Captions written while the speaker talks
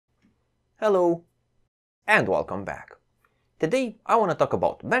Hello and welcome back. Today I want to talk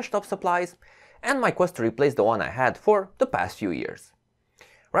about benchtop supplies and my quest to replace the one I had for the past few years.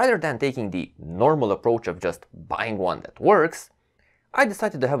 Rather than taking the normal approach of just buying one that works, I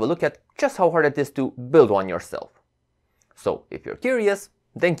decided to have a look at just how hard it is to build one yourself. So if you're curious,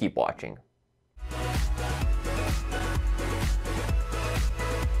 then keep watching.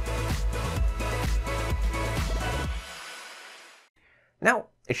 Now,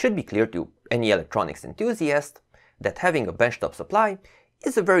 it should be clear to any electronics enthusiast that having a benchtop supply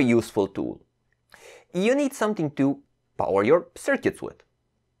is a very useful tool. You need something to power your circuits with.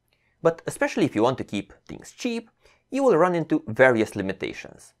 But especially if you want to keep things cheap, you will run into various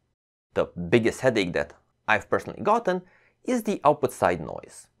limitations. The biggest headache that I've personally gotten is the output side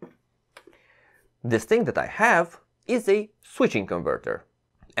noise. This thing that I have is a switching converter,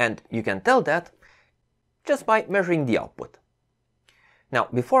 and you can tell that just by measuring the output. Now,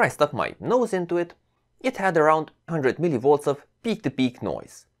 before I stuck my nose into it, it had around 100 millivolts of peak-to-peak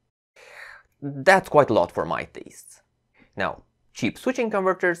noise. That's quite a lot for my tastes. Now, cheap switching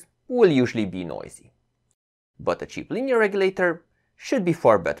converters will usually be noisy. But a cheap linear regulator should be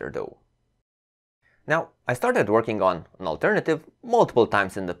far better though. Now, I started working on an alternative multiple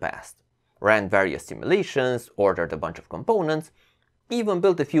times in the past. Ran various simulations, ordered a bunch of components, even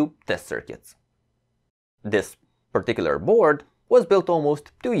built a few test circuits. This particular board was built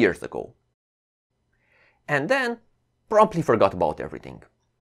almost 2 years ago. And then promptly forgot about everything.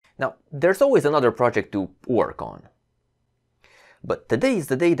 Now, there's always another project to work on. But today is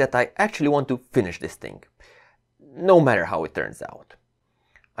the day that I actually want to finish this thing, no matter how it turns out.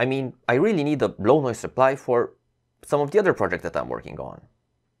 I mean, I really need a low noise supply for some of the other projects that I'm working on.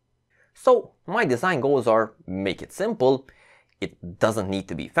 So, my design goals are make it simple, it doesn't need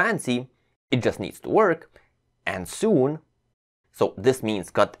to be fancy, it just needs to work, and soon. So this means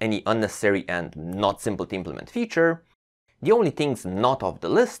cut any unnecessary and not simple to implement feature. The only things not off the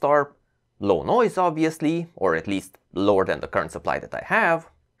list are low noise obviously, or at least lower than the current supply that I have,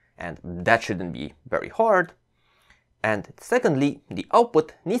 and that shouldn't be very hard. And secondly, the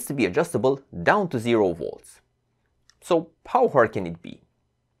output needs to be adjustable down to 0 volts. So how hard can it be?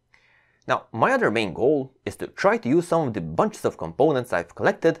 Now, my other main goal is to try to use some of the bunches of components I've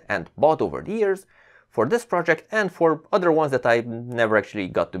collected and bought over the years for this project and for other ones that I never actually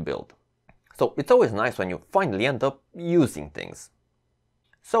got to build. So it's always nice when you finally end up using things.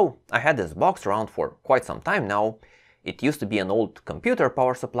 So I had this box around for quite some time now. It used to be an old computer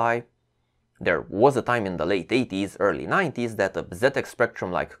power supply. There was a time in the late 80s, early 90s that a ZX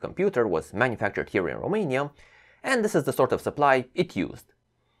Spectrum-like computer was manufactured here in Romania, and this is the sort of supply it used.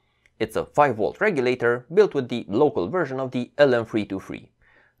 It's a 5-volt regulator built with the local version of the LM323,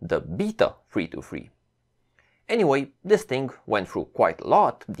 the Beta 323. Anyway, this thing went through quite a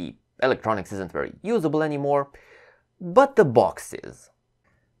lot, the electronics isn't very usable anymore, but the box is.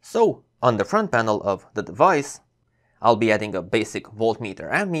 So, on the front panel of the device, I'll be adding a basic voltmeter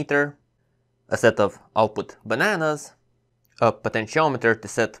ammeter, a set of output bananas, a potentiometer to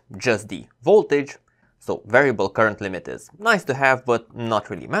set just the voltage, so variable current limit is nice to have but not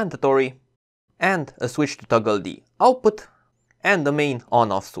really mandatory, and a switch to toggle the output, and the main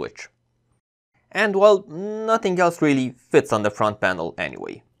on-off switch. And well, nothing else really fits on the front panel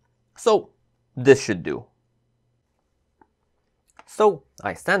anyway. So this should do. So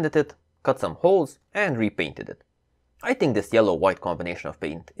I sanded it, cut some holes and repainted it. I think this yellow-white combination of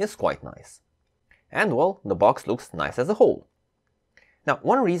paint is quite nice. And well, the box looks nice as a whole. Now,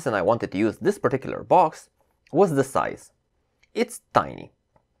 one reason I wanted to use this particular box was the size. It's tiny.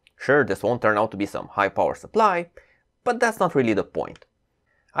 Sure, this won't turn out to be some high power supply, but that's not really the point.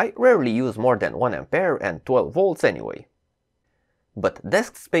 I rarely use more than 1 ampere and 12 volts anyway. But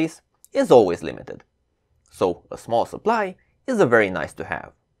desk space is always limited, so a small supply is a very nice to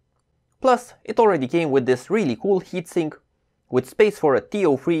have. Plus, it already came with this really cool heatsink with space for a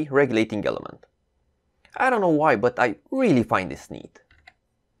TO3 regulating element. I don't know why, but I really find this neat.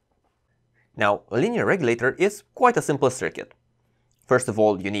 Now, a linear regulator is quite a simple circuit. First of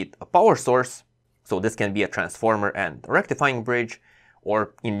all, you need a power source, so this can be a transformer and a rectifying bridge,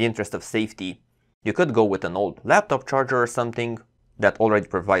 or in the interest of safety, you could go with an old laptop charger or something that already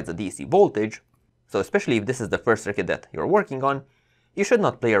provides a DC voltage, so especially if this is the first circuit that you're working on, you should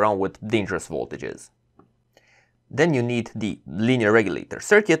not play around with dangerous voltages. Then you need the linear regulator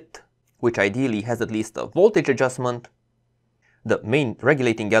circuit, which ideally has at least a voltage adjustment. The main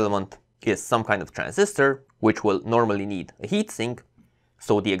regulating element is some kind of transistor, which will normally need a heatsink,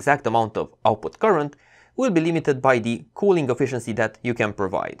 so the exact amount of output current will be limited by the cooling efficiency that you can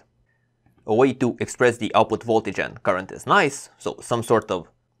provide. A way to express the output voltage and current is nice, so some sort of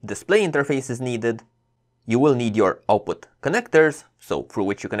display interface is needed. You will need your output connectors, so through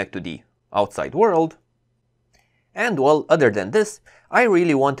which you connect to the outside world. And well, other than this, I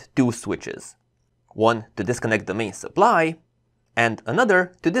really want two switches. One to disconnect the main supply, and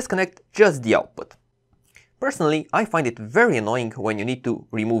another to disconnect just the output. Personally, I find it very annoying when you need to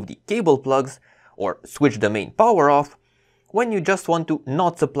remove the cable plugs or switch the main power off when you just want to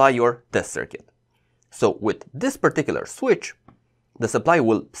not supply your test circuit. So with this particular switch, the supply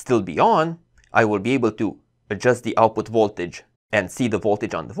will still be on, I will be able to adjust the output voltage and see the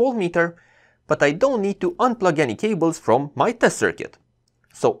voltage on the voltmeter, but I don't need to unplug any cables from my test circuit.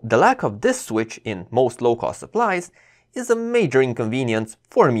 So the lack of this switch in most low-cost supplies is a major inconvenience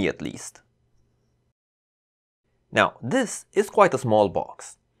for me at least. Now this is quite a small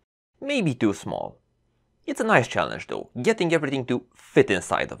box. Maybe too small. It's a nice challenge though, getting everything to fit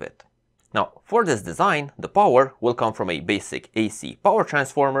inside of it. Now for this design, the power will come from a basic AC power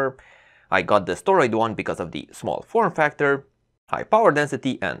transformer. I got the Toroid one because of the small form factor, high power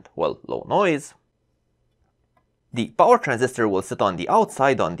density and, well, low noise. The power transistor will sit on the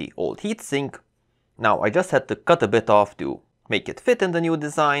outside on the old heatsink. Now I just had to cut a bit off to make it fit in the new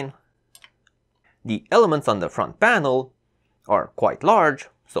design. The elements on the front panel are quite large,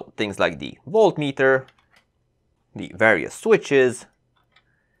 so things like the voltmeter, the various switches,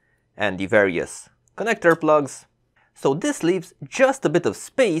 and the various connector plugs. So this leaves just a bit of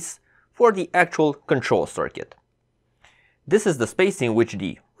space for the actual control circuit. This is the space in which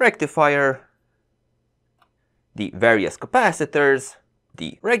the rectifier, the various capacitors,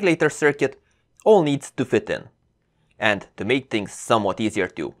 the regulator circuit all needs to fit in. And to make things somewhat easier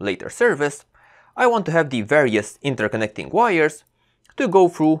to later service, I want to have the various interconnecting wires to go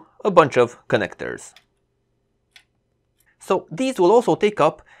through a bunch of connectors. So these will also take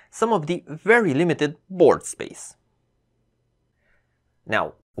up some of the very limited board space.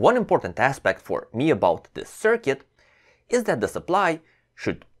 Now, one important aspect for me about this circuit is that the supply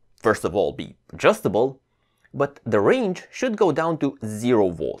should first of all be adjustable, but the range should go down to 0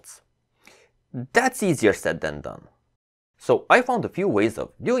 volts. That's easier said than done. So I found a few ways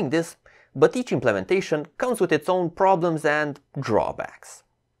of doing this, but each implementation comes with its own problems and drawbacks.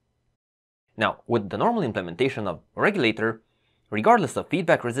 Now, with the normal implementation of a regulator, regardless of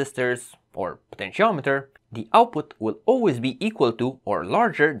feedback resistors or potentiometer, the output will always be equal to or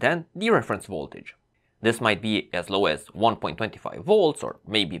larger than the reference voltage. This might be as low as 1.25 volts or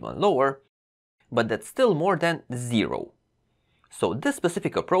maybe even lower, but that's still more than 0. So this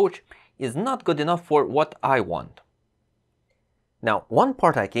specific approach is not good enough for what I want. Now, one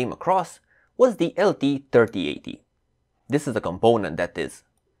part I came across was the LT3080. This is a component that is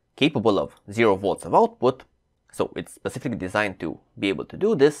capable of 0 volts of output, so it's specifically designed to be able to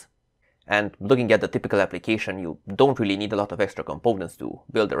do this. And looking at the typical application, you don't really need a lot of extra components to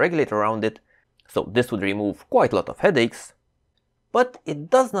build a regulator around it, so this would remove quite a lot of headaches. But it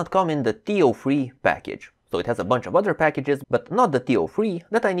does not come in the TO3 package, so it has a bunch of other packages, but not the TO3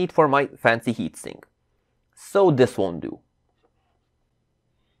 that I need for my fancy heatsink. So this won't do.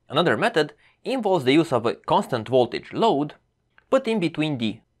 Another method involves the use of a constant voltage load put in between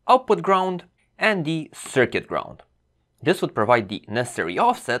the output ground and the circuit ground. This would provide the necessary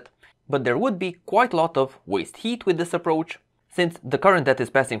offset, but there would be quite a lot of waste heat with this approach, since the current that is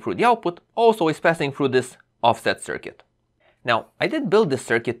passing through the output also is passing through this offset circuit. Now, I did build this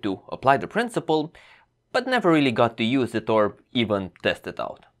circuit to apply the principle, but never really got to use it or even test it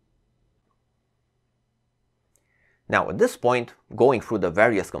out. Now at this point, going through the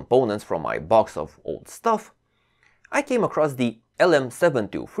various components from my box of old stuff, I came across the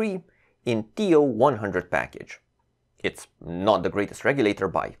LM723 in TO100 package. It's not the greatest regulator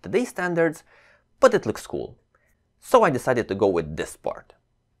by today's standards, but it looks cool. So I decided to go with this part.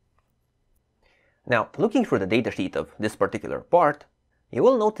 Now, looking through the datasheet of this particular part, you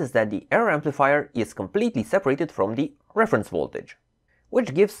will notice that the error amplifier is completely separated from the reference voltage,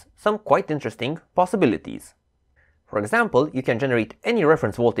 which gives some quite interesting possibilities. For example, you can generate any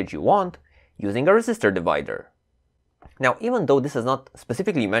reference voltage you want using a resistor divider. Now, even though this is not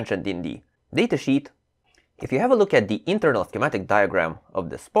specifically mentioned in the datasheet, if you have a look at the internal schematic diagram of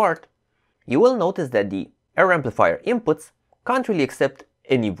this part, you will notice that the error amplifier inputs can't really accept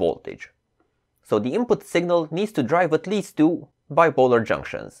any voltage. So the input signal needs to drive at least two bipolar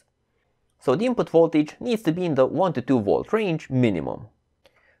junctions. So the input voltage needs to be in the 1 to 2 volt range minimum.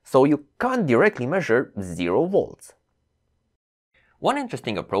 So you can't directly measure 0 volts. One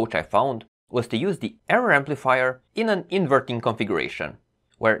interesting approach I found was to use the error amplifier in an inverting configuration,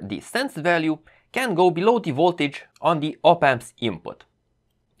 where the sense value can go below the voltage on the op-amp's input.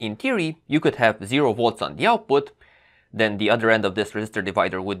 In theory, you could have 0 volts on the output, then the other end of this resistor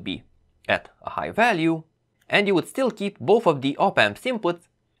divider would be at a high value, and you would still keep both of the op-amp's inputs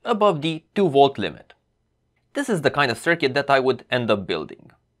above the 2-volt limit. This is the kind of circuit that I would end up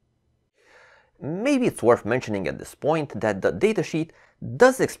building. Maybe it's worth mentioning at this point that the datasheet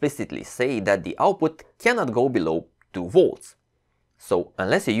does explicitly say that the output cannot go below 2 volts. So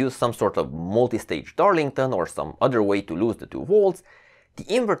unless you use some sort of multi-stage Darlington or some other way to lose the 2 volts, the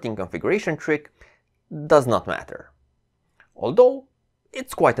inverting configuration trick does not matter. Although,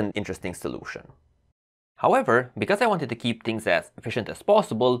 it's quite an interesting solution. However, because I wanted to keep things as efficient as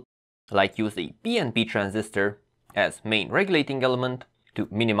possible, like use a PNP transistor as main regulating element to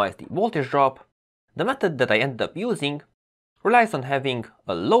minimize the voltage drop, the method that I ended up using relies on having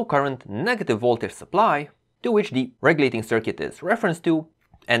a low current negative voltage supply to which the regulating circuit is referenced to,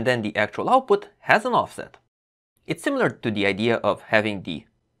 and then the actual output has an offset. It's similar to the idea of having the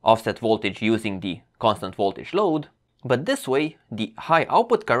offset voltage using the constant voltage load, but this way the high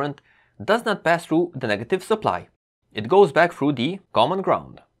output current does not pass through the negative supply. It goes back through the common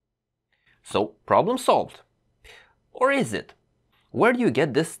ground. So, problem solved. Or is it? Where do you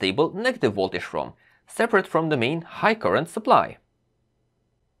get this stable negative voltage from, separate from the main high current supply?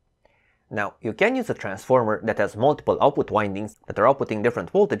 Now, you can use a transformer that has multiple output windings that are outputting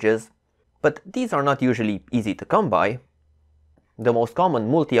different voltages, but these are not usually easy to come by. The most common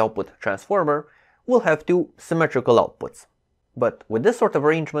multi-output transformer will have 2 symmetrical outputs. But with this sort of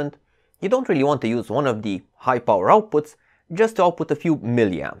arrangement, you don't really want to use one of the high power outputs just to output a few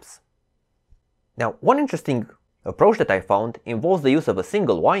milliamps. Now, one interesting approach that I found involves the use of a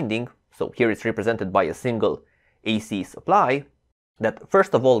single winding, so here it's represented by a single AC supply, that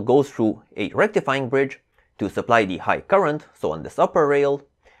first of all goes through a rectifying bridge to supply the high current, so on this upper rail,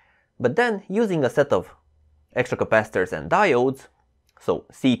 but then using a set of extra capacitors and diodes, so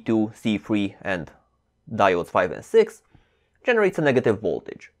C2, C3 and diodes 5 and 6, generates a negative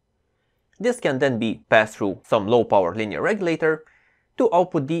voltage. This can then be passed through some low power linear regulator to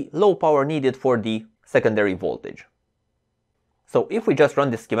output the low power needed for the secondary voltage. So if we just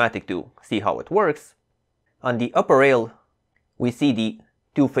run this schematic to see how it works, on the upper rail we see the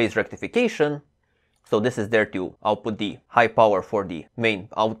 2-phase rectification, so this is there to output the high power for the main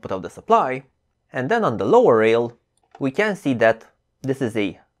output of the supply, and then on the lower rail we can see that this is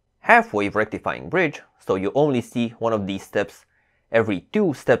a half-wave rectifying bridge, so you only see one of these steps every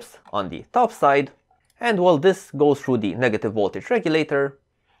 2 steps on the top side, and well, this goes through the negative voltage regulator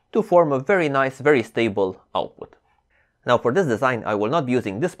to form a very nice, very stable output. Now for this design I will not be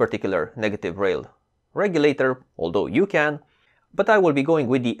using this particular negative rail regulator, although you can, but I will be going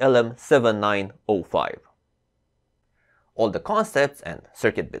with the LM7905. All the concepts and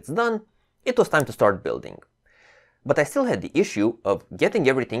circuit bits done, it was time to start building. But I still had the issue of getting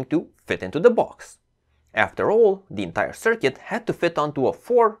everything to fit into the box. After all, the entire circuit had to fit onto a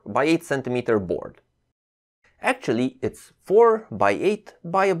 4 by 8 centimeter board. Actually, it's 4 by 8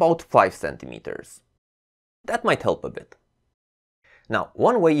 by about 5 centimeters. That might help a bit. Now,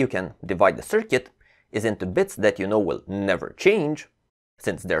 one way you can divide the circuit is into bits that you know will never change,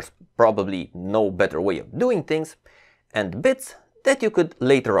 since there's probably no better way of doing things, and bits that you could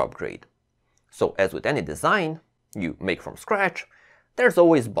later upgrade. So as with any design you make from scratch, there's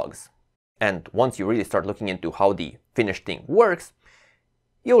always bugs. And once you really start looking into how the finished thing works,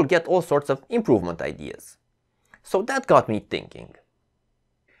 you'll get all sorts of improvement ideas. So that got me thinking.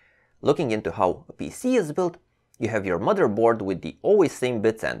 Looking into how a PC is built, you have your motherboard with the always same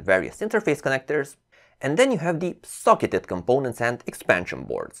bits and various interface connectors, and then you have the socketed components and expansion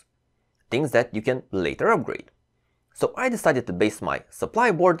boards, things that you can later upgrade. So I decided to base my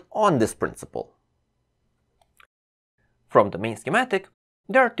supply board on this principle. From the main schematic,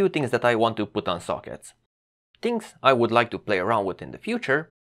 there are 2 things that I want to put on sockets. Things I would like to play around with in the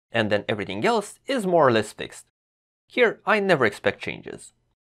future, and then everything else is more or less fixed. Here I never expect changes.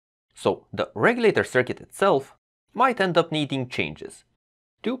 So the regulator circuit itself might end up needing changes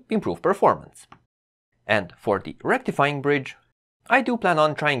to improve performance. And for the rectifying bridge, I do plan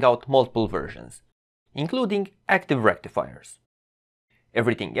on trying out multiple versions, including active rectifiers.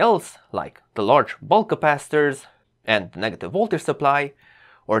 Everything else, like the large bulk capacitors and the negative voltage supply,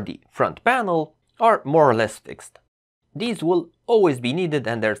 or the front panel, are more or less fixed. These will always be needed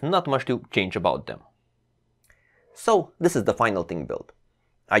and there's not much to change about them. So this is the final thing built.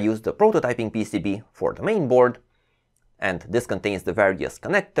 I used the prototyping PCB for the main board, and this contains the various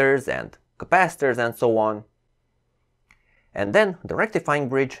connectors and capacitors and so on. And then the rectifying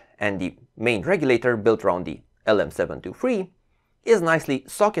bridge and the main regulator built around the LM723 is nicely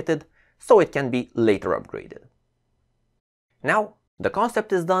socketed so it can be later upgraded. Now the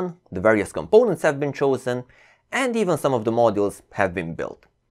concept is done, the various components have been chosen, and even some of the modules have been built.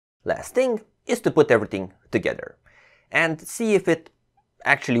 Last thing is to put everything together and see if it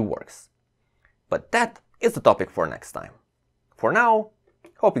actually works. But that is the topic for next time. For now,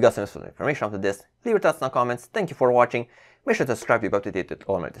 hope you got some useful information after this. Leave your thoughts in the comments. Thank you for watching. Make sure to subscribe to be up to date with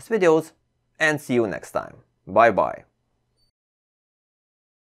all my latest videos, and see you next time. Bye bye.